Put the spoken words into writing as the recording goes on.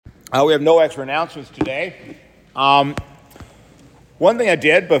We have no extra announcements today. One thing I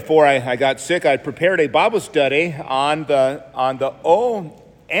did before I got sick, I prepared a Bible study on the O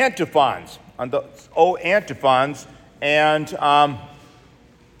antiphons, and the O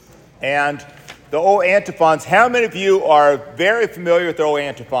antiphons. How many of you are very familiar with the O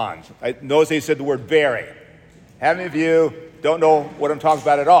antiphons? I noticed they said the word "very." How many of you don't know what I'm talking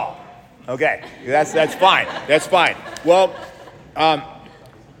about at all? Okay, that's fine. That's fine. Well,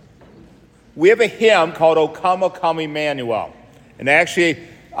 we have a hymn called "O Come, O Come, Emmanuel," and actually,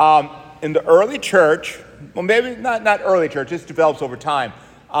 in the early church, well, maybe not early church. This develops over time.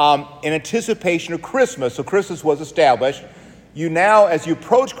 In anticipation of Christmas, so Christmas was established. You now, as you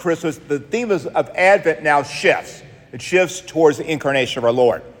approach Christmas, the theme of Advent now shifts. It shifts towards the incarnation of our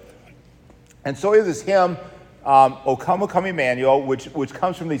Lord. And so here's this hymn, O Come, Emmanuel, which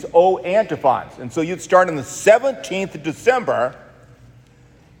comes from these O antiphons. And so you'd start on the 17th of December,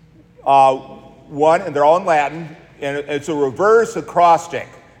 and they're all in Latin, and it's a reverse acrostic.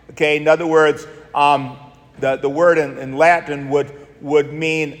 Okay, in other words, the word in Latin would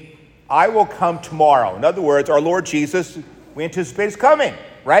mean, I will come tomorrow. In other words, our Lord Jesus, we anticipate is coming,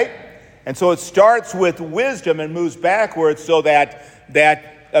 right? And so it starts with wisdom and moves backwards so that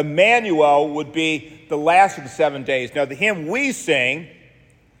Emmanuel would be the last of the 7 days. Now, the hymn we sing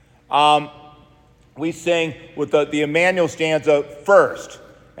with the Emmanuel stanza first,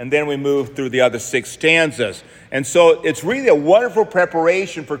 and then we move through the other 6 stanzas. And so it's really a wonderful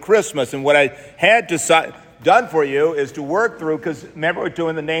preparation for Christmas. And what I had done for you is to work through, because remember we're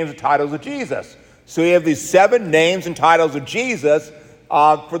doing the names and titles of Jesus. So you have these 7 names and titles of Jesus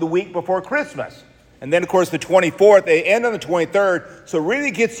for the week before Christmas. And then, of course, the 24th, they end on the 23rd, so it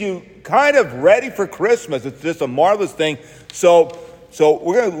really gets you kind of ready for Christmas. It's just a marvelous thing. So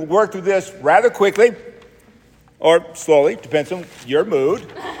we're going to work through this rather quickly, or slowly, depends on your mood.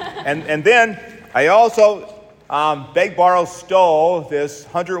 And then I also beg, borrow, stole this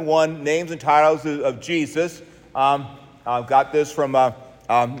 101 names and titles of Jesus. I got this from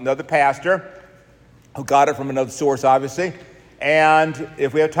another pastor who got it from another source, obviously. And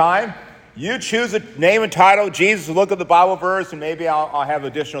if we have time, you choose a name and title of Jesus, look at the Bible verse, and maybe I'll have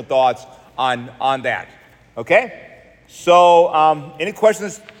additional thoughts on that. Okay? So any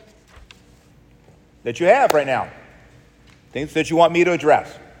questions that you have right now? Things that you want me to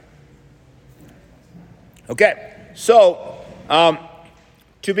address? Okay. So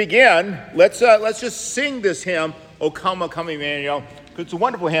to begin, let's just sing this hymn, O Come, Emmanuel, because it's a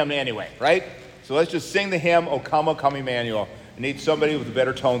wonderful hymn anyway, right? So let's just sing the hymn, O Come, Emmanuel. I need somebody with a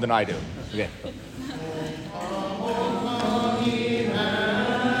better tone than I do. Okay. Amen.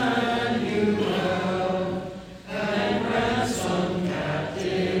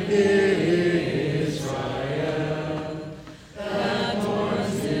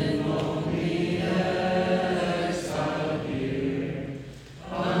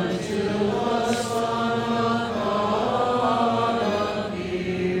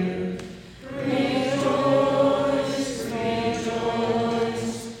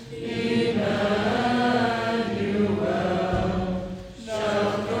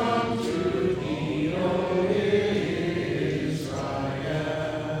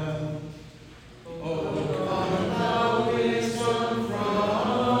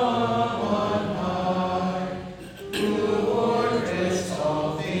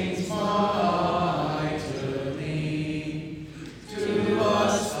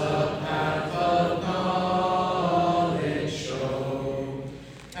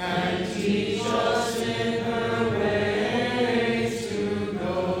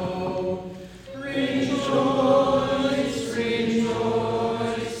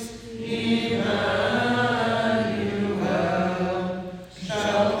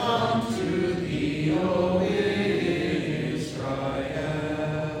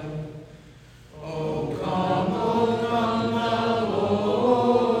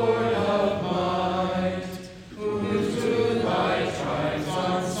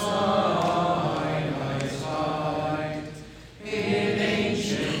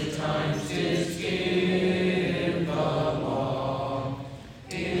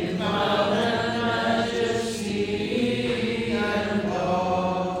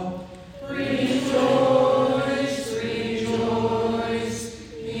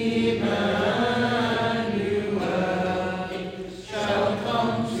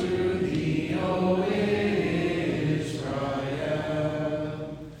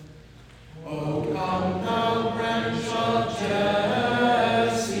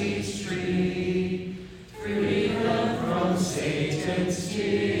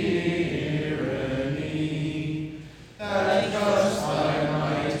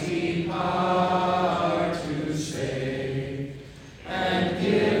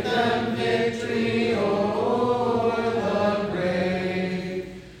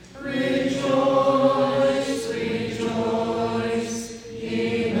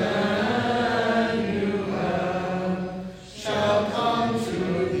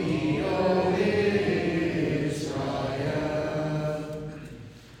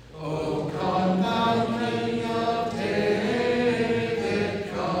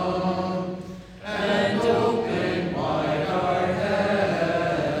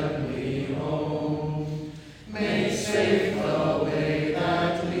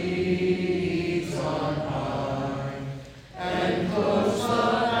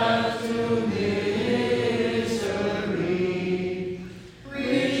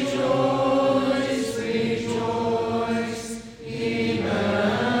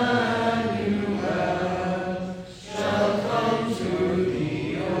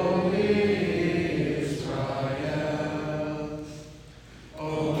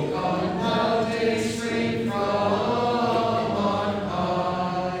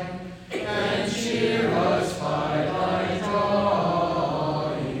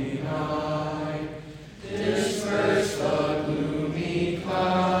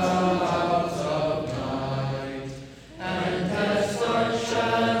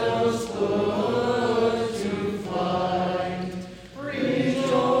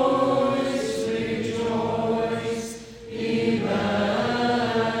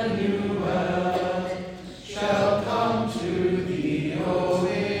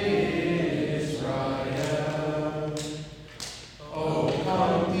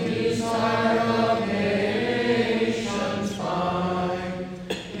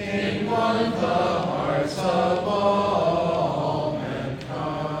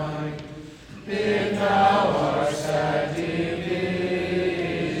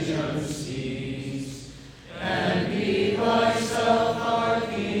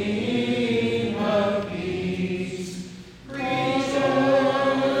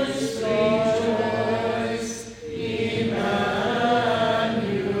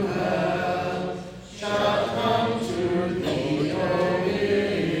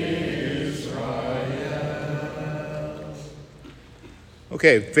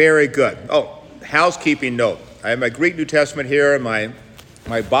 Okay, very good. Oh, housekeeping note. I have my Greek New Testament here and my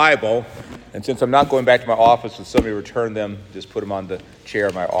Bible, and since I'm not going back to my office, if somebody return them, just put them on the chair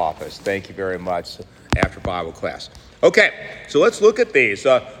of my office. Thank you very much after Bible class. Okay, so let's look at these.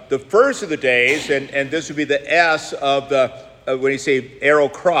 The first of the days, and this would be the S of the when you say arrow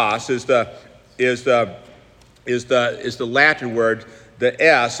cross is the Latin word. The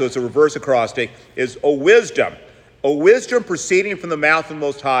S, so it's a reverse acrostic, is O wisdom. O wisdom proceeding from the mouth of the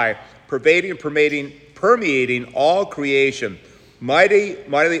Most High, pervading and permeating all creation,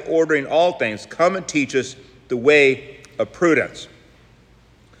 mightily ordering all things, come and teach us the way of prudence.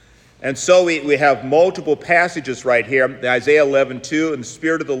 And so we have multiple passages right here. Isaiah 11:2, and the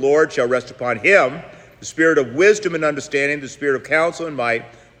Spirit of the Lord shall rest upon him, the Spirit of wisdom and understanding, the Spirit of counsel and might,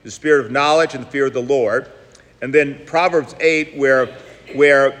 the Spirit of knowledge and the fear of the Lord. And then Proverbs 8, where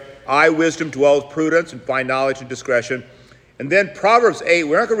I, wisdom, dwell with prudence and find knowledge and discretion. And then Proverbs 8,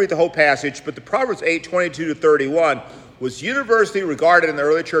 we're not going to read the whole passage, but the Proverbs 8, 22 to 31 was universally regarded in the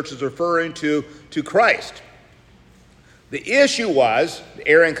early church as referring to Christ. The issue was, the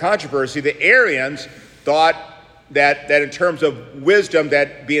Arian controversy, the Arians thought that in terms of wisdom,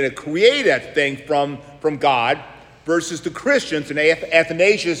 that being a created thing from God, versus the Christians, and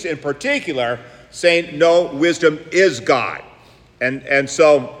Athanasius in particular, saying, no, wisdom is God. And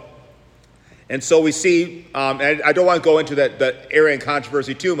so we see, and I don't want to go into the Arian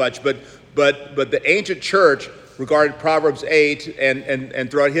controversy too much, but the ancient church regarded Proverbs 8 and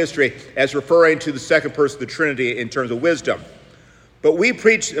throughout history as referring to the second person of the Trinity in terms of wisdom. But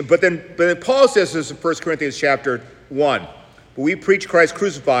then Paul says this in 1 Corinthians chapter 1. But we preach Christ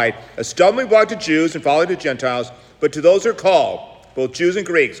crucified, a stumbling block to Jews and folly to Gentiles, but to those who are called, both Jews and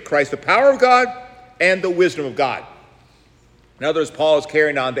Greeks, Christ the power of God and the wisdom of God. In other words, Paul is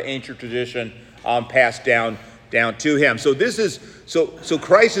carrying on the ancient tradition passed down to him. So so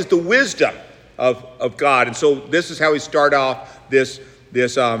Christ is the wisdom of God, and so this is how we start off this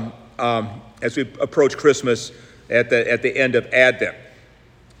as we approach Christmas at the end of Advent.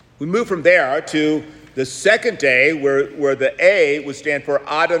 We move from there to the second day, where the A would stand for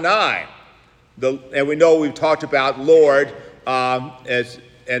Adonai. And we know we've talked about Lord as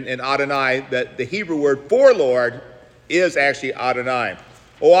Adonai, that the Hebrew word for Lord is actually Adonai.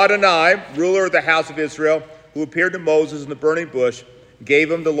 O Adonai, ruler of the house of Israel, who appeared to Moses in the burning bush, gave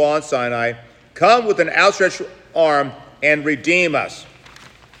him the law in Sinai, come with an outstretched arm and redeem us.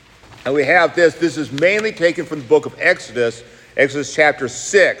 And we have this. This is mainly taken from the book of Exodus chapter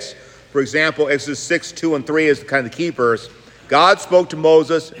 6. For example, Exodus 6, 2 and 3 is kind of the key verse. God spoke to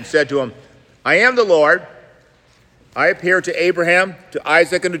Moses and said to him, I am the Lord. I appeared to Abraham, to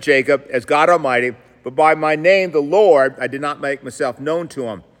Isaac, and to Jacob as God Almighty, but by my name, the Lord, I did not make myself known to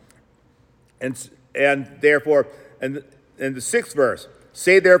him. And therefore, and in the sixth verse,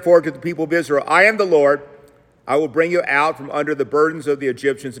 say therefore to the people of Israel, I am the Lord. I will bring you out from under the burdens of the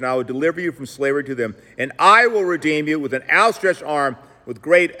Egyptians, and I will deliver you from slavery to them. And I will redeem you with an outstretched arm, with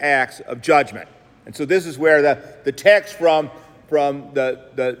great acts of judgment. And so this is where the text from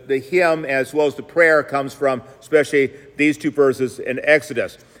the hymn as well as the prayer comes from, especially these two verses in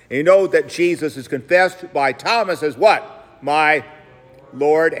Exodus. And you know that Jesus is confessed by Thomas as what? My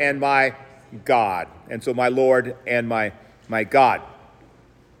Lord and my God. And so my Lord and my God.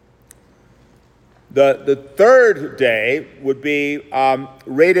 The third day would be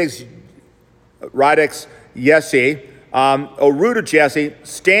Radix Yesi, or root of Jesse,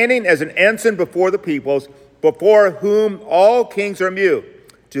 standing as an ensign before the peoples, before whom all kings are mute,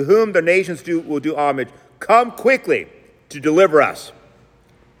 to whom the nations will do homage. Come quickly to deliver us.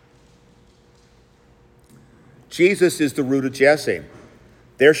 Jesus is the root of Jesse.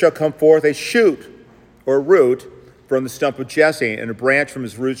 There shall come forth a shoot or root from the stump of Jesse, and a branch from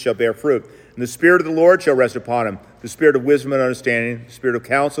his roots shall bear fruit. And the Spirit of the Lord shall rest upon him, the Spirit of wisdom and understanding, the Spirit of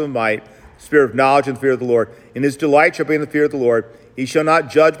counsel and might, the Spirit of knowledge and the fear of the Lord. And his delight shall be in the fear of the Lord. He shall not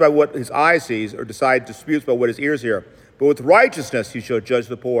judge by what his eye sees, or decide disputes by what his ears hear. But with righteousness he shall judge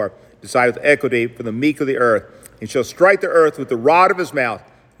the poor, decide with equity for the meek of the earth. He shall strike the earth with the rod of his mouth,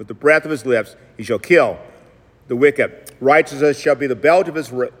 with the breath of his lips. He shall kill the wicked. Righteousness shall be the belt of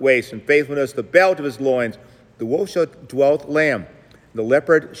his waist, and faithfulness the belt of his loins. The wolf shall dwell with the lamb. The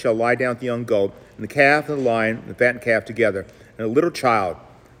leopard shall lie down with the young goat, and the calf and the lion and the fattened calf together, and a little child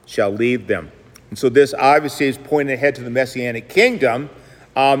shall lead them. And so this obviously is pointing ahead to the Messianic kingdom.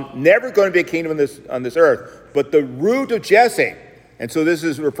 Never going to be a kingdom on this earth, but the root of Jesse. And so this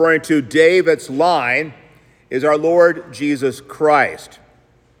is referring to David's line, is our Lord Jesus Christ.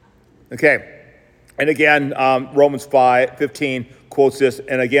 Okay. And again, Romans 5:15 quotes this.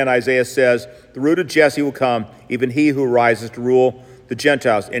 And again, Isaiah says, the root of Jesse will come, even he who arises to rule the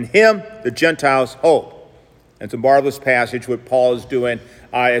Gentiles. In him, the Gentiles hope. And it's a marvelous passage what Paul is doing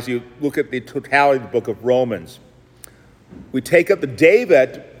as you look at the totality of the book of Romans. We take up the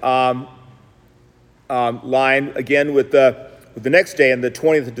David line again with the next day on the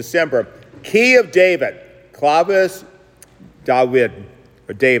 20th of December. Key of David, clavis David,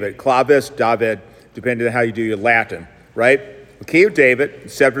 or David, clavis David, depending on how you do your Latin, right? The key of David,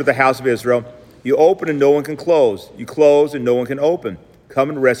 scepter of the house of Israel. You open and no one can close. You close and no one can open.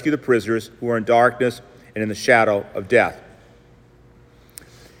 Come and rescue the prisoners who are in darkness and in the shadow of death.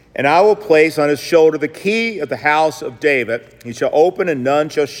 And I will place on his shoulder the key of the house of David. He shall open and none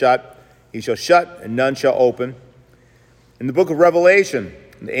shall shut. He shall shut and none shall open. In the book of Revelation,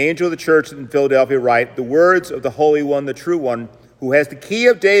 the angel of the church in Philadelphia write, the words of the Holy One, the true one, who has the key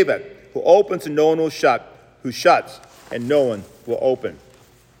of David, who opens and no one will shut, who shuts and no one will open.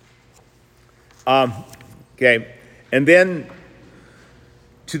 Okay, and then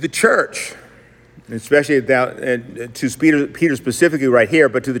to the church, especially to Peter specifically right here,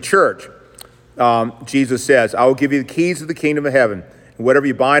 but to the church, Jesus says, I will give you the keys of the kingdom of heaven. And whatever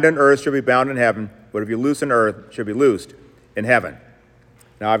you bind on earth shall be bound in heaven. Whatever you loose on earth shall be loosed in heaven.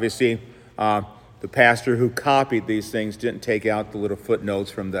 Now, obviously, the pastor who copied these things didn't take out the little footnotes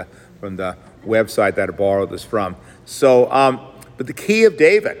from the website that I borrowed this from. So, but the key of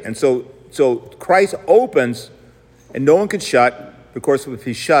David, and so Christ opens, and no one can shut. Of course, if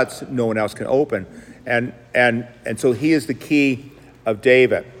he shuts, no one else can open, and so he is the key of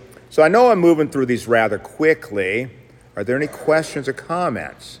David. So I know I'm moving through these rather quickly. Are there any questions or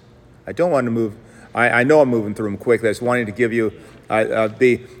comments? I don't want to move. I know I'm moving through them quickly. I was wanting to give you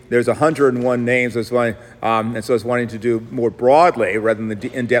there's 101 names. And so I was wanting to do more broadly rather than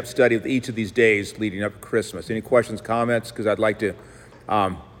the in-depth study of each of these days leading up to Christmas. Any questions, comments? Because I'd like to.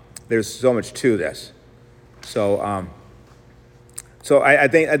 There's so much to this. So I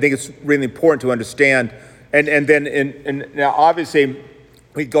think it's really important to understand. And then now obviously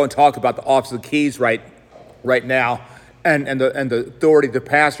we go and talk about the office of the keys right now, and the authority of the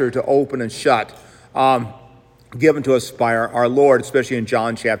pastor to open and shut. Given to us by our Lord, especially in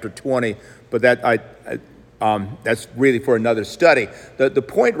John chapter 20, but that's really for another study. The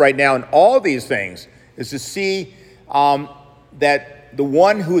point right now in all these things is to see that the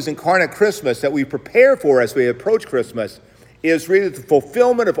one who is incarnate at Christmas, that we prepare for as we approach Christmas, is really the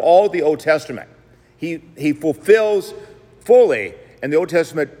fulfillment of all the Old Testament. He fulfills fully, and the Old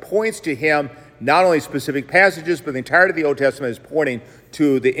Testament points to him, not only specific passages, but the entirety of the Old Testament is pointing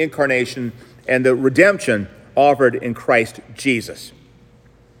to the incarnation and the redemption offered in Christ Jesus.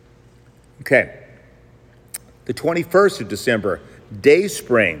 Okay. The 21st of December, day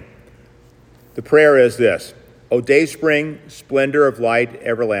spring. The prayer is this: O day spring, splendor of light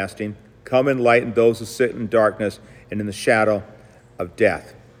everlasting, come and lighten those who sit in darkness and in the shadow of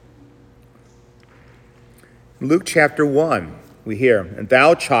death. In Luke chapter 1, we hear, and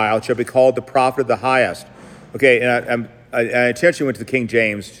thou, child, shalt be called the prophet of the highest. Okay, and I intentionally went to the King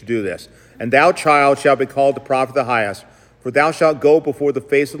James to do this. And thou, child, shalt be called the prophet of the highest, for thou shalt go before the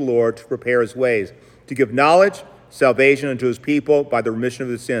face of the Lord to prepare his ways, to give knowledge, salvation unto his people by the remission of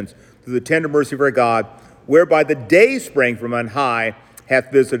the sins, through the tender mercy of our God, whereby the day spring from on high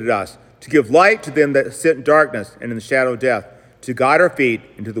hath visited us, to give light to them that sit in darkness and in the shadow of death, to guide our feet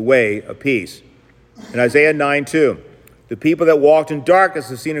into the way of peace. In Isaiah 9:2, the people that walked in darkness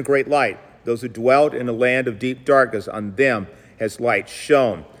have seen a great light. Those who dwelt in a land of deep darkness, on them has light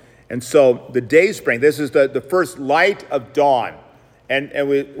shone. And so the day spring, this is the first light of dawn. And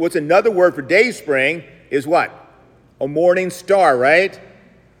what's another word for day spring is what? A morning star, right?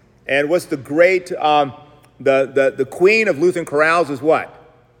 And what's the great, the queen of Lutheran chorales is what?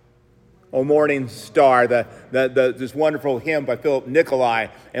 O Morning Star, this wonderful hymn by Philip Nicolai.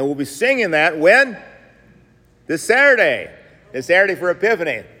 And we'll be singing that when? This Saturday. This Saturday for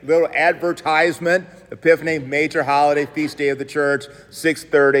Epiphany. Little advertisement. Epiphany, major holiday, feast day of the church,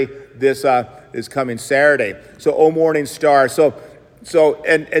 6:30 this is coming Saturday. So, O Morning Star. So,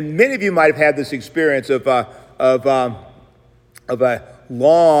 and many of you might have had this experience of a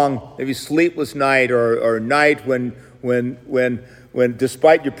long, maybe sleepless night or a night when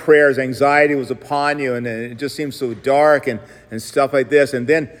despite your prayers, anxiety was upon you, and it just seems so dark and stuff like this. And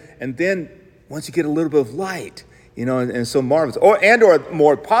then once you get a little bit of light, and so marvelous. Or a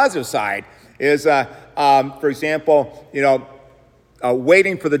more positive side is, for example,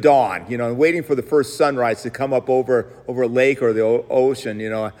 waiting for the dawn, waiting for the first sunrise to come up over a lake or the ocean.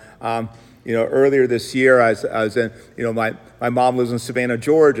 Earlier this year, I was in, my mom lives in Savannah,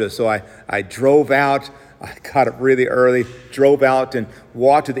 Georgia, so I drove out. I got up really early, drove out and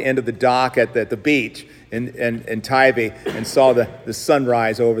walked to the end of the dock at the beach, in Tybee and saw the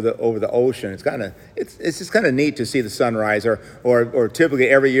sunrise over the ocean. It's just kind of neat to see the sunrise. Or typically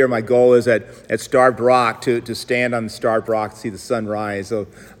every year my goal is at Starved Rock to stand on the Starved Rock to see the sunrise. So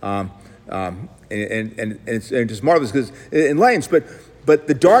and it's just marvelous because it enlightens. But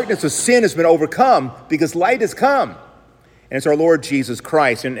the darkness of sin has been overcome because light has come. And it's our Lord Jesus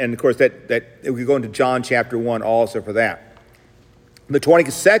Christ. And of course, that we go into John chapter 1 also for that. The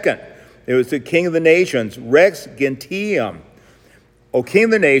 22nd, it was the King of the Nations, Rex Gentium. O King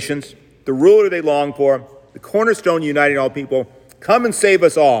of the Nations, the ruler they long for, the cornerstone uniting all people, come and save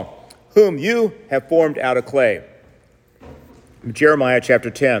us all, whom you have formed out of clay. Jeremiah chapter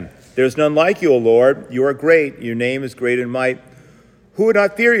 10, there is none like you, O Lord. You are great. Your name is great in might. Who would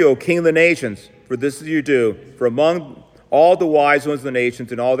not fear you, O King of the Nations? For this is you do. For among all the wise ones of the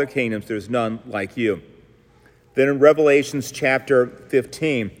nations and all their kingdoms, there is none like you. Then in Revelations chapter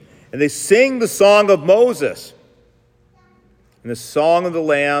 15, and they sing the song of Moses and the song of the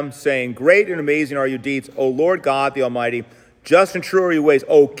Lamb, saying, great and amazing are your deeds, O Lord God the Almighty. Just and true are your ways,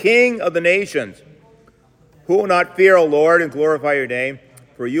 O King of the nations. Who will not fear, O Lord, and glorify your name?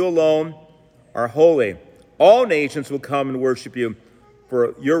 For you alone are holy. All nations will come and worship you,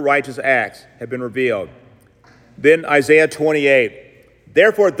 for your righteous acts have been revealed. Then Isaiah 28.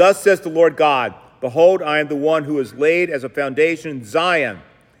 Therefore, thus says the Lord God, behold, I am the one who is laid as a foundation in Zion,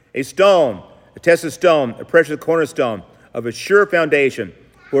 a stone, a tested stone, a precious cornerstone of a sure foundation.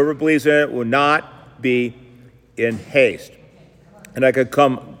 Whoever believes in it will not be in haste. And I could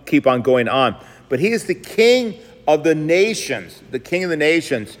keep on going on. But he is the King of the nations, the King of the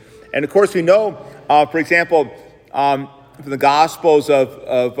nations. And of course, we know, for example, from the Gospels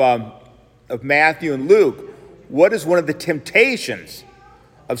of Matthew and Luke, what is one of the temptations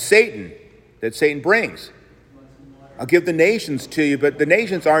of Satan that Satan brings? I'll give the nations to you, but the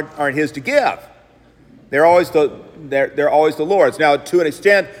nations aren't his to give. They're always the Lord's. Now, to an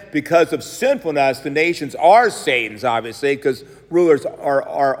extent, because of sinfulness, the nations are Satan's, obviously, because rulers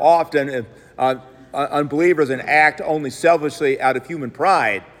are often unbelievers and act only selfishly out of human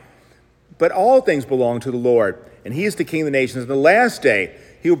pride. But all things belong to the Lord, and he is the King of the nations. In the last day,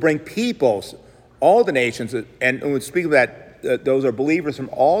 he will bring peoples, all the nations, and when we speak of that, those are believers from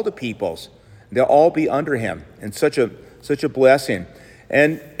all the peoples. They'll all be under him, and such a blessing.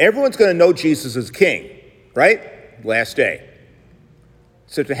 And everyone's going to know Jesus as king, right? Last day.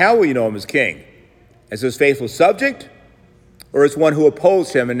 So how will you know him as king? As his faithful subject, or as one who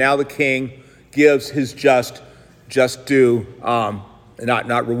opposed him, and now the king gives his just due,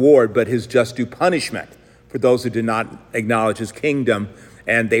 not reward, but his just due punishment for those who did not acknowledge his kingdom,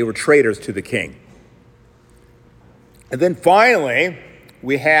 and they were traitors to the king. And then finally,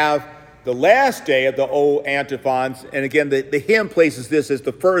 we have the last day of the old antiphons, and again, the hymn places this as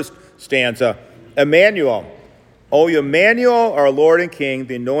the first stanza, Emmanuel. O Emmanuel, our Lord and King,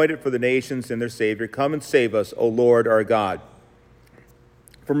 the anointed for the nations and their Savior, come and save us, O Lord our God.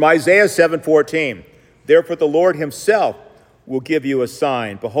 From Isaiah 7:14, therefore the Lord himself will give you a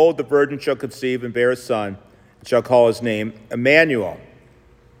sign. Behold, the virgin shall conceive and bear a son, and shall call his name Emmanuel.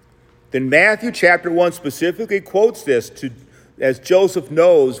 Then Matthew chapter 1 specifically quotes this as Joseph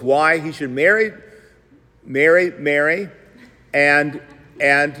knows why he should marry Mary, and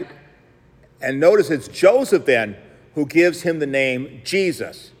notice it's Joseph then who gives him the name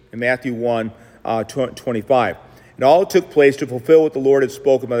Jesus in Matthew 1:25. And all took place to fulfill what the Lord had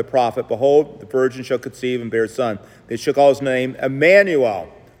spoken by the prophet. Behold, the virgin shall conceive and bear a son. They shall call his name Emmanuel,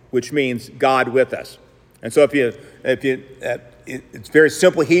 which means God with us. And so it's very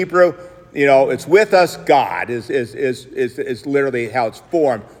simple Hebrew. It's with us God is literally how it's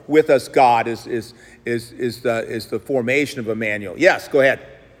formed. With us God is the formation of Emmanuel. Yes, go ahead.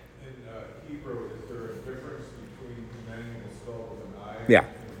 In Hebrew, is there a difference between Emmanuel spelled with an I Yeah.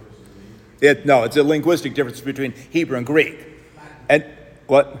 versus an E? No, it's a linguistic difference between Hebrew and Greek. And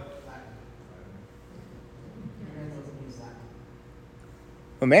what?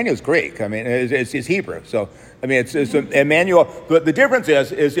 Emmanuel's Greek. I mean, it's Hebrew. So, I mean, it's Emmanuel. But the difference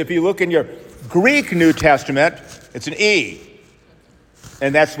is if you look in your Greek New Testament, it's an E.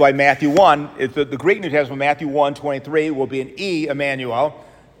 And that's why Matthew 1, the Greek New Testament, Matthew 1:23 will be an E, Emmanuel.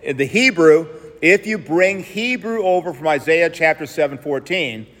 In the Hebrew, if you bring Hebrew over from Isaiah chapter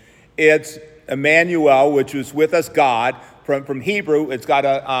 7:14, it's Emmanuel, which is with us God. From Hebrew, it's got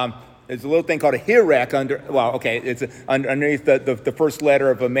there's a little thing called a hirek it's underneath the first letter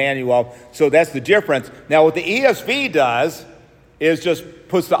of Emmanuel. So that's the difference. Now, what the ESV does is just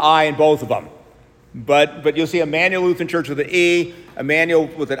puts the I in both of them. But you'll see Emmanuel Lutheran Church with an E, Emmanuel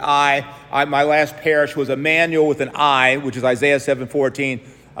with an I. My last parish was Emmanuel with an I, which is Isaiah 7:14.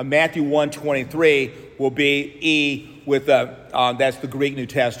 Matthew 1:23 will be E with that's the Greek New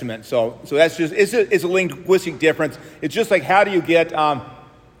Testament. So that's just it's a linguistic difference. It's just like, how do you get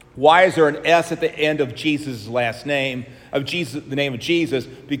why is there an S at the end of Jesus' last name, of Jesus, the name of Jesus?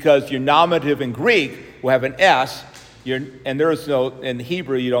 Because your nominative in Greek will have an S. And there is no, in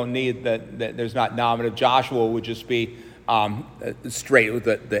Hebrew, you don't need that. There's not nominative. Joshua would just be straight with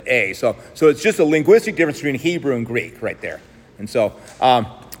the A. So it's just a linguistic difference between Hebrew and Greek right there. And so,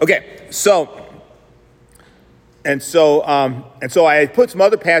 okay. So I put some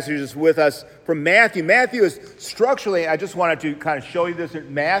other passages with us from Matthew. Matthew is structurally, I just wanted to kind of show you this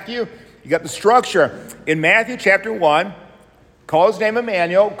in Matthew. You got the structure. In Matthew chapter 1, call his name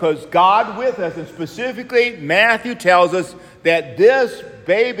Emmanuel, because God with us, and specifically Matthew tells us that this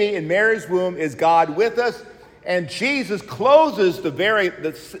baby in Mary's womb is God with us, and Jesus closes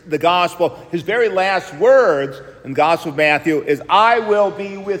the gospel. His very last words in the Gospel of Matthew is, "I will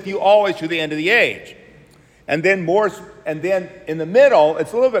be with you always to the end of the age." And then in the middle,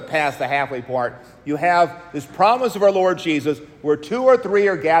 it's a little bit past the halfway part, you have this promise of our Lord Jesus, where 2 or 3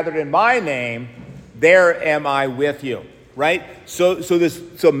 are gathered in my name, there am I with you. Right? So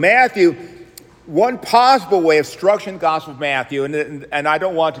Matthew, one possible way of structuring the Gospel of Matthew, and I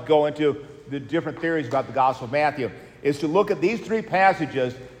don't want to go into the different theories about the Gospel of Matthew, is to look at these 3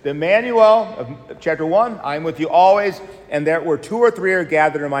 passages. The Emmanuel of chapter 1, I am with you always, and that where 2 or 3 are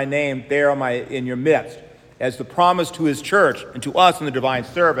gathered in my name, there am I in your midst, as the promise to his church and to us in the divine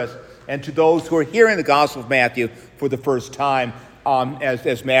service, and to those who are hearing the Gospel of Matthew for the first time,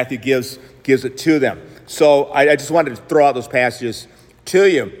 as Matthew gives it to them. So I just wanted to throw out those passages to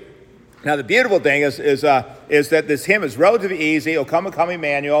you. Now, the beautiful thing is that this hymn is relatively easy. O come,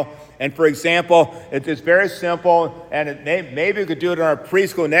 Emmanuel. And for example, it's very simple, and maybe we could do it in our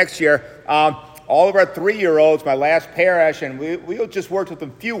preschool next year. All of our 3-year-olds, my last parish, and we just worked with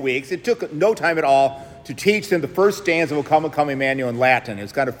them a few weeks. It took no time at all to teach them the first stanza of O come, Emmanuel in Latin. It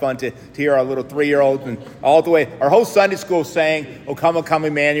was kind of fun to hear our little 3-year-olds, and all the way, our whole Sunday school sang O come,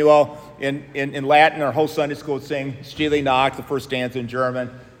 Emmanuel in Latin. Our whole Sunday school would sing Stille Nacht, the first stanza in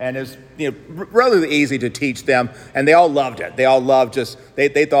German. And it's relatively easy to teach them, and they all loved it. They all loved they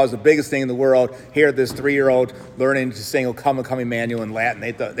thought it was the biggest thing in the world. Here, this 3-year-old learning to sing "O come, Emmanuel" in Latin.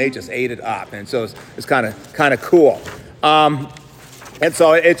 They just ate it up, and so it's kind of cool. And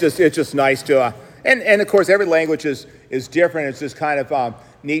so it's just nice to and of course every language is different. It's just kind of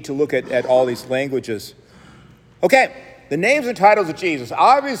neat to look at all these languages. Okay. The names and titles of Jesus.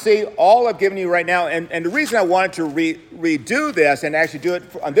 Obviously, all I've given you right now, and the reason I wanted to redo this and actually do it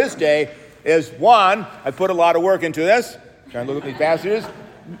on this day is, one, I put a lot of work into this, trying to look at these passages,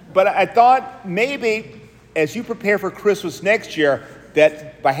 but I thought maybe as you prepare for Christmas next year,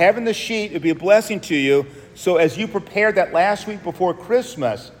 that by having the sheet, it'd be a blessing to you. So as you prepare that last week before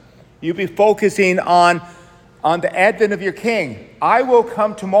Christmas, you'll be focusing on the advent of your King. I will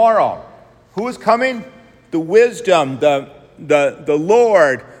come tomorrow. Who is coming? The wisdom, the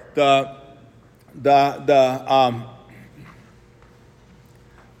Lord, the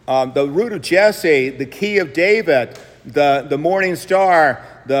root of Jesse, the key of David, the morning star,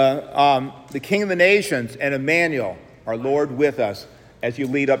 the King of the nations, and Emmanuel, our Lord with us, as you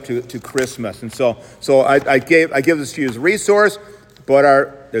lead up to Christmas. And so I give this to you as a resource,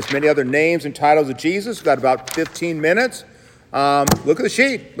 but there's many other names and titles of Jesus. We've got about 15 minutes. Look at the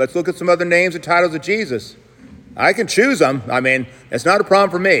sheet. Let's look at some other names and titles of Jesus. I can choose them. I mean, it's not a problem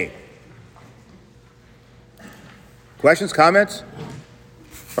for me. Questions, comments?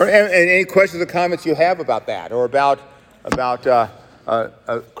 Or any questions or comments you have about that, or about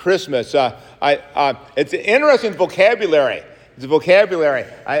Christmas? It's an interesting vocabulary. It's a vocabulary.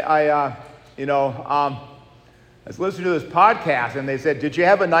 I was listening to this podcast, and they said, "Did you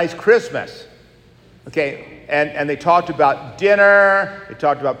have a nice Christmas?" Okay, and they talked about dinner. They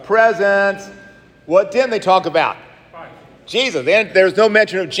talked about presents. What didn't they talk about? Jesus. There was no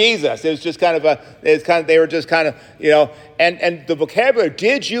mention of Jesus. It was just they were just kind of, and the vocabulary,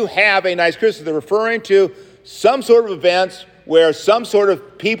 did you have a nice Christmas? They're referring to some sort of events where some sort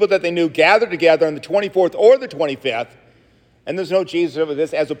of people that they knew gathered together on the 24th or the 25th, and there's no Jesus over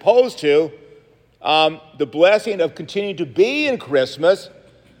this, as opposed to the blessing of continuing to be in Christmas,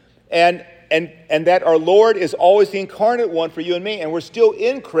 and that our Lord is always the incarnate one for you and me, and we're still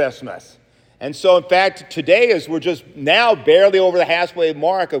in Christmas. And so, in fact, today we're just now barely over the halfway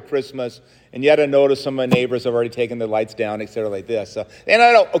mark of Christmas, and yet I notice some of my neighbors have already taken their lights down, etc., like this. So, and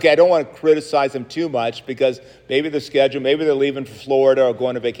I don't want to criticize them too much, because maybe the schedule, maybe they're leaving for Florida or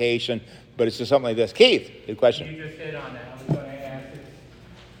going to vacation, but it's just something like this. Keith, good question. You just hit on that. I was going to ask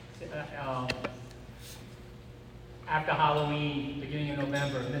after Halloween, beginning of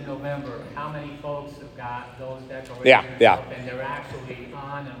November, mid-November, how many folks have got those decorations Yeah. up and they're actually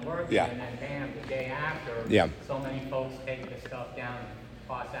on and working, Yeah. and then bam, the day after, so many folks take the stuff down and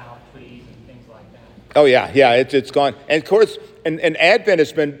toss out trees and things like that. Oh yeah, it's gone. And of course, and Advent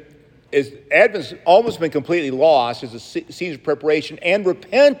Advent's almost been completely lost as a season of preparation and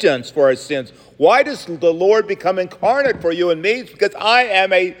repentance for our sins. Why does the Lord become incarnate for you and me? It's because I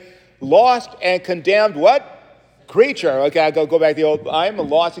am a lost and condemned what? Creature. Okay, I go back to the old. I am a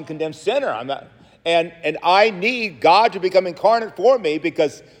lost and condemned sinner. I'm not, and I need God to become incarnate for me,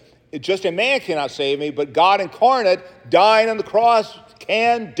 because just a man cannot save me, but God incarnate, dying on the cross,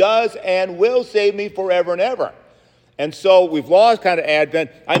 can, does, and will save me forever and ever. And so we've lost kind of Advent.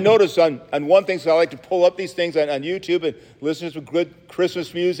 I noticed on one thing, so I like to pull up these things on YouTube and listen to some good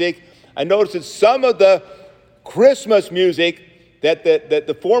Christmas music. I noticed that some of the Christmas music, that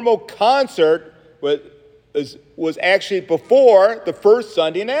the formal concert was actually before the first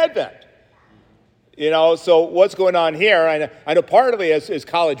Sunday in Advent. So what's going on here? I know partly is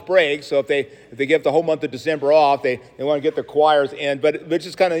college break, so if they give the whole month of December off, they want to get their choirs in, but it's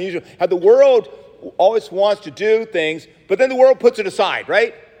just kind of unusual how the world always wants to do things, but then the world puts it aside,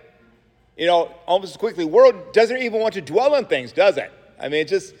 right? Almost as quickly. The world doesn't even want to dwell on things, does it? I mean, it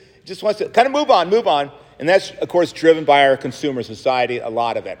just wants to kind of move on. And that's, of course, driven by our consumer society, a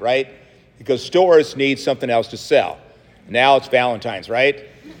lot of it, right? Because stores need something else to sell. Now it's Valentine's, right?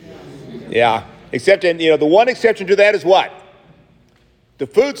 Yeah. Except the one exception to that is what? The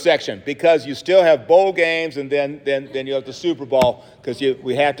food section, because you still have bowl games, and then you have the Super Bowl, because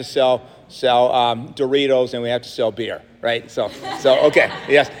we have to sell Doritos, and we have to sell beer, right? So okay,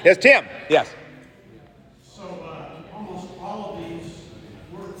 yes, Tim, yes. So almost all of these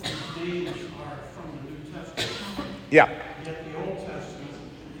words and names are from the New Testament. Yeah. Yet the Old Testament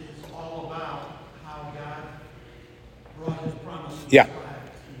is all about how God brought His promises back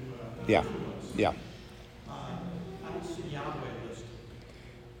to Yeah. us. Yeah. I don't see Yahweh listed.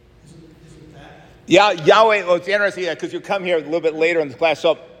 Isn't that? Yeah, Yahweh. Well, it's interesting because you come here a little bit later in the class.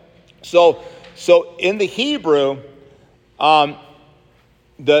 So in the Hebrew,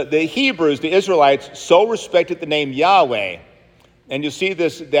 the Hebrews, the Israelites, so respected the name Yahweh, and you see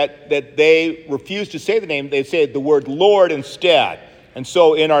this that they refused to say the name; they say the word Lord instead. And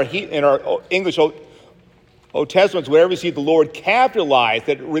so in our English Old Testaments, wherever you see the Lord capitalized,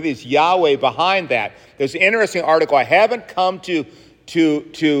 that really is Yahweh behind that. There's an interesting article. I haven't come to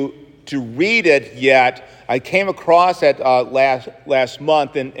read it yet. I came across it last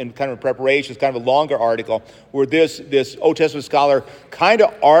month in kind of preparation. It's kind of a longer article where this Old Testament scholar kind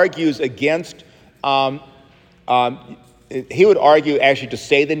of argues against. He would argue actually to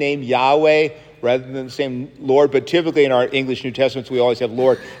say the name Yahweh rather than the same Lord, but typically in our English New Testaments we always have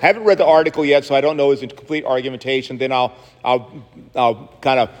Lord. I haven't read the article yet, so I don't know his complete argumentation. Then I'll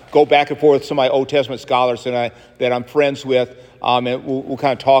kind of go back and forth with some of my Old Testament scholars that I'm friends with, and we'll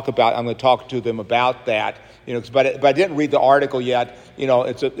kind of talk about. I'm going to talk to them about that, But I didn't read the article yet.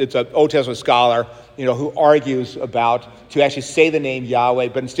 It's an Old Testament scholar, who argues about to actually say the name Yahweh,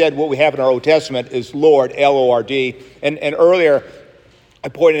 but instead what we have in our Old Testament is Lord, Lord. And earlier I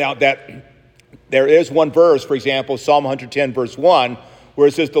pointed out that there is one verse, for example, Psalm 110, verse 1, where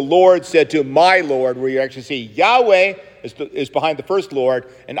it says, the Lord said to my Lord, where you actually see Yahweh is behind the first Lord,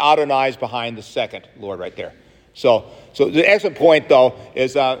 and Adonai is behind the second Lord right there. So the excellent point, though,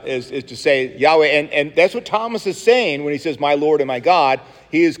 is to say Yahweh, and that's what Thomas is saying when he says, my Lord and my God.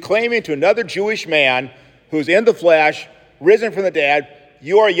 He is claiming to another Jewish man who's in the flesh, risen from the dead,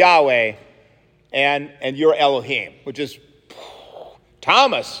 you are Yahweh, and you're Elohim, which is,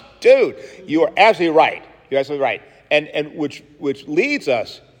 Thomas, dude, you are absolutely right. You're absolutely right. And which leads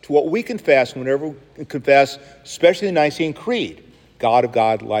us to what we confess whenever we confess, especially the Nicene Creed. God of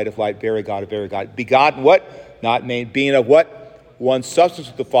God, light of light, very God of very God. Begotten what? Not made. Being of what? One substance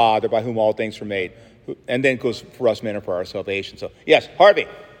with the Father, by whom all things were made. And then it goes for us men and for our salvation. So, yes, Harvey.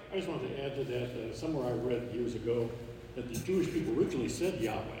 I just wanted to add to that. Somewhere I read years ago that the Jewish people originally said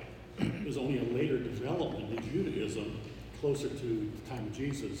Yahweh. It was only a later development in Judaism, closer to the time of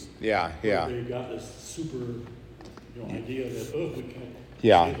Jesus. Yeah. They got this super, idea that we can't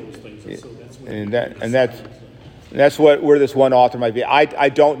say those things, and so that's when. That's where this one author might be. I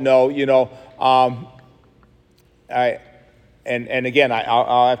don't know. And again,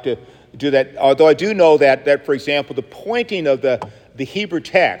 I'll have to do that. Although I do know that for example, the pointing of the Hebrew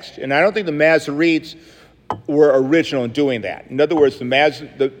text, and I don't think the Masoretes were original in doing that. In other words,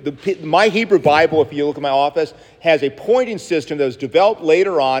 my Hebrew Bible, if you look at my office, has a pointing system that was developed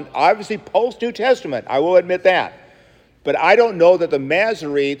later on, obviously post-New Testament. I will admit that. But I don't know that the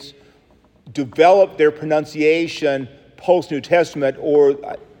Masoretes developed their pronunciation post-New Testament, or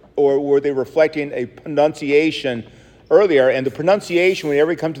were they reflecting a pronunciation earlier? And the pronunciation,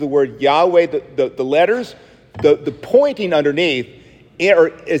 whenever you come to the word Yahweh, the letters, the pointing underneath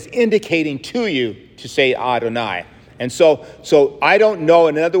is indicating to you to say Adonai. And so I don't know.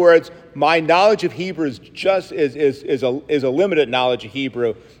 In other words, my knowledge of Hebrew is just is a limited knowledge of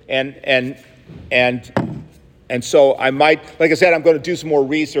Hebrew, and so I might, like I said, I'm going to do some more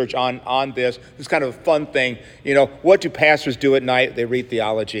research on this. It's kind of a fun thing, What do pastors do at night? They read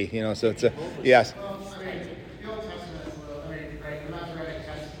theology, So it's yes. The Old Testament is right? The Masoretic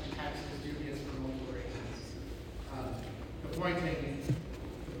text is dubious for multiple reasons. The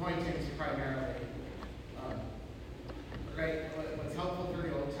pointing is primarily, what's helpful for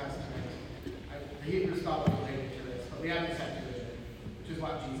the Old Testament, the Hebrew scholars related to this, but we have the Septuagint, which is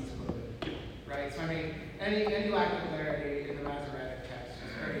what Jesus quoted, right? So any lack of clarity in the Masoretic text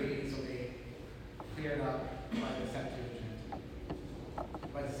is very easily cleared up by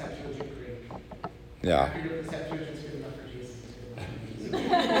the Septuagint Greek. Yeah. I figure if the Septuagint's good enough for Jesus, it's good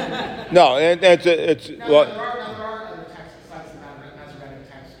enough for Jesus. No, it's Now, well. there are other texts besides the Masoretic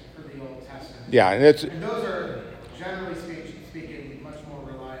text for the Old Testament. Yeah, and those are generally speaking much more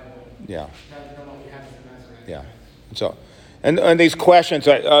reliable. Yeah. Than what we have in the Masoretic. Yeah. So, and these questions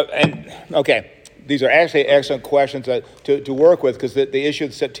are okay. These are actually excellent questions to work with, because the issue of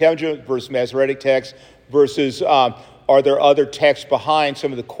the Septuagint versus Masoretic text versus are there other texts behind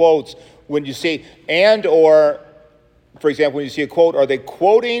some of the quotes? When you see or, for example, when you see a quote, are they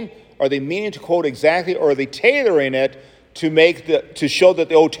quoting? Are they meaning to quote exactly, or are they tailoring it to show that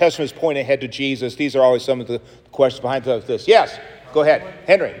the Old Testament is pointing ahead to Jesus? These are always some of the questions behind this. Yes, go ahead,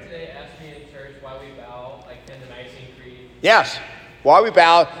 Henry. They asked me in church why we bow, like in the Nicene Creed. Yes, why we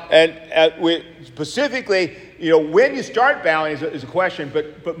bow, and we specifically, when you start bowing is a question,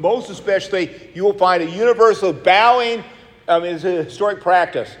 but most especially, you will find a universal bowing is a historic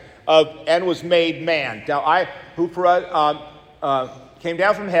practice of and was made man. Now, who for us came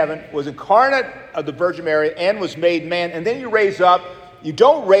down from heaven, was incarnate of the Virgin Mary, and was made man, and then you raise up. You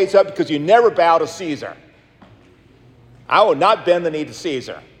don't raise up because you never bow to Caesar. I will not bend the knee to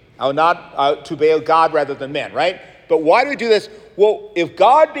Caesar. I will not to obey God rather than men, right? But why do we do this? Well, if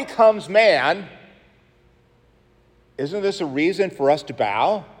God becomes man, isn't this a reason for us to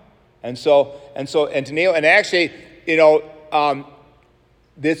bow? And to kneel, and actually,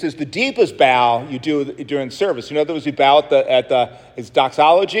 this is the deepest bow you do during the service. There was you bow it's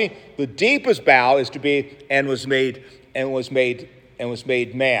doxology. The deepest bow is to be and was made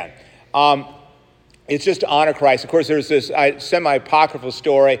man. It's just to honor Christ. Of course, there's this semi-apocryphal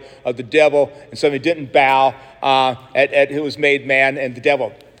story of the devil and somebody didn't bow at who was made man, and the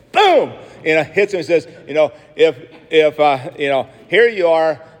devil, boom, hits him and says, if here you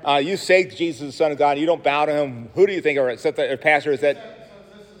are, you say Jesus is the Son of God, and you don't bow to him. Who do you think are the pastor? Is that?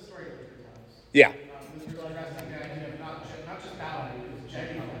 So this is a story of the three times. Yeah. This is really resting the idea of not just bowing, it's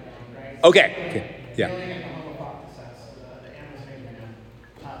genuine bowing, right? Okay. Yeah. Kneeling at the humble process, the animals made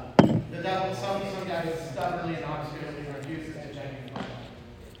man. The devil, some guys stubbornly and obstinately refuses to genuinely bow.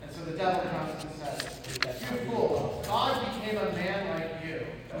 And so the devil comes and says, "You fool! God became a man like you,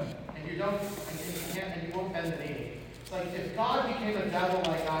 and you won't bend the knee." It's like if God became a devil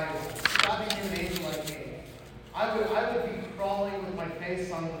like I was, if God became an angel like me, I would be crawling with my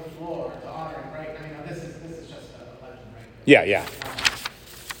face on the floor to honor him, right? I mean, this is just a legend, right? Yeah.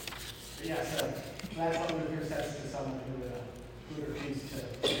 So that's what Luther says to someone who refused to.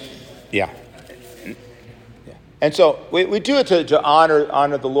 Yeah. And so we do it to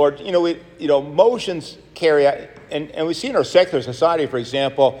honor the Lord. Motions carry, and we see in our secular society, for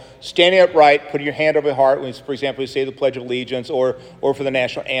example, standing upright, putting your hand over your heart when, for example, you say the Pledge of Allegiance or for the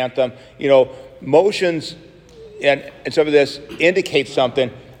national anthem. Motions and some of this indicates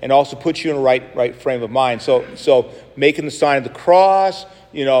something and also puts you in the right frame of mind. So making the sign of the cross,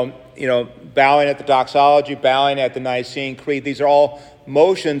 bowing at the doxology, bowing at the Nicene Creed. These are all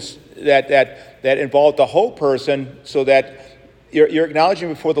motions that involve the whole person, so that you're acknowledging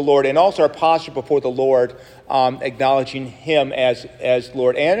before the Lord, and also our posture before the Lord, acknowledging Him as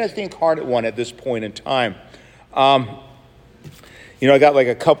Lord and as the incarnate one at this point in time. I got like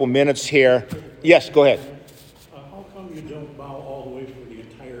a couple minutes here. Yes, go ahead. How come you don't bow all the way for the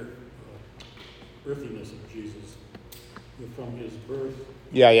entire earthiness of Jesus, from his birth?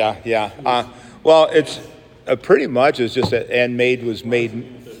 Yeah. Well, it's pretty much it's just that and was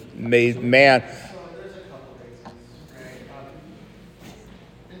made man. So there's a couple reasons, right?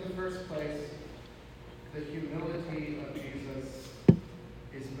 In the first place, the humility of Jesus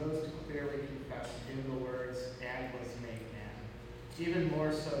is most clearly confessed in the words, "and was made man." even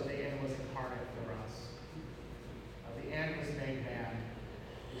more so, the end was incarnate for us. The end was made man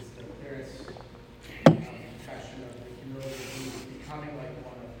is the clearest confession of the humility of Jesus becoming like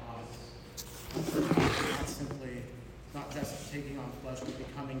one of us. Not simply, not just taking on flesh, but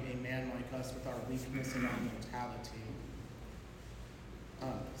becoming a man like us with our weakness and our mortality.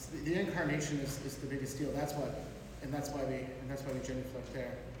 So the incarnation is the biggest deal. That's why we genuflect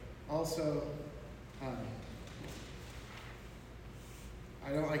there. Also, I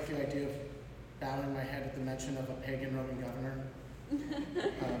don't like the idea of bowing my head at the mention of a pagan Roman governor,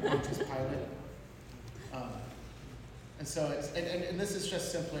 Pontius Pilate. And so and this is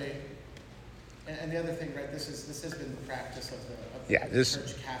just simply, and the other thing, right? This has been the practice of the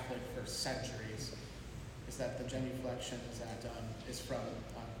Church Catholic for centuries. Is that the genuflection is from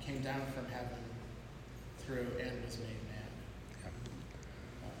came down from heaven through and was made man.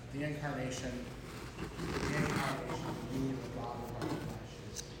 The incarnation, the union of God with our flesh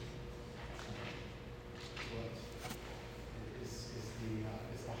is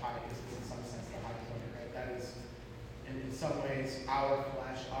in some sense the high point, right? That is, in some ways, our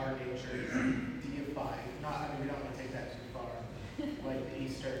flesh, our nature is deified. We don't want to take that too far, like the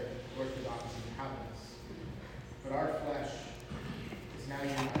Eastern Orthodoxy have us. But our flesh is now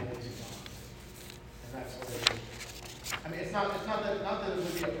united to God. And that's what it is. It's not that it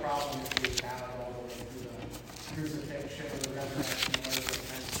would be a problem if we bowed all the way through the crucifixion or the resurrection or the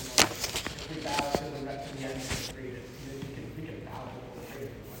ascension, or if we bow to the end of the creed. We can bow to the creed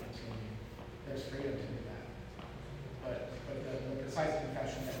if we wanted to. There's freedom to do that. But the precise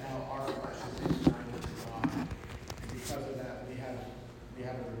confession that now our flesh is united to God, and because of that we have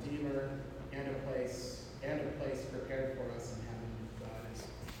a Redeemer and a place prepared for us in heaven with God is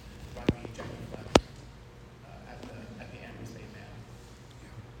why we genuflect at the end we say man.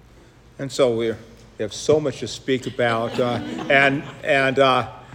 And so we have so much to speak about, and